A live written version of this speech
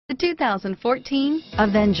The 2014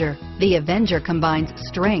 Avenger. The Avenger combines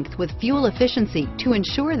strength with fuel efficiency to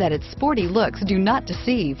ensure that its sporty looks do not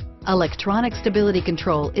deceive. Electronic stability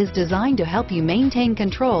control is designed to help you maintain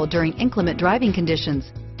control during inclement driving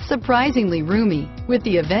conditions. Surprisingly roomy, with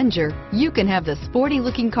the Avenger, you can have the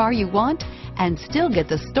sporty-looking car you want and still get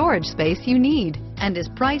the storage space you need, and is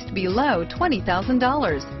priced below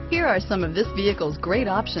 $20,000. Here are some of this vehicle's great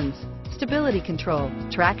options: stability control,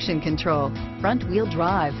 traction control, front-wheel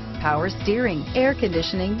drive, power steering, air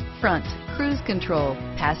conditioning, front, cruise control,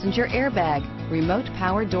 passenger airbag, remote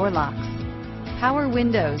power door locks, power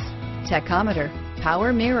windows, tachometer,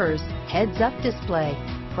 power mirrors, heads-up display,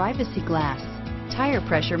 privacy glass, tire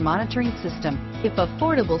pressure monitoring system. If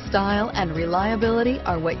affordable style and reliability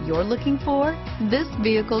are what you're looking for, this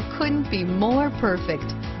vehicle couldn't be more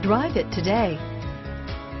perfect. Drive it today.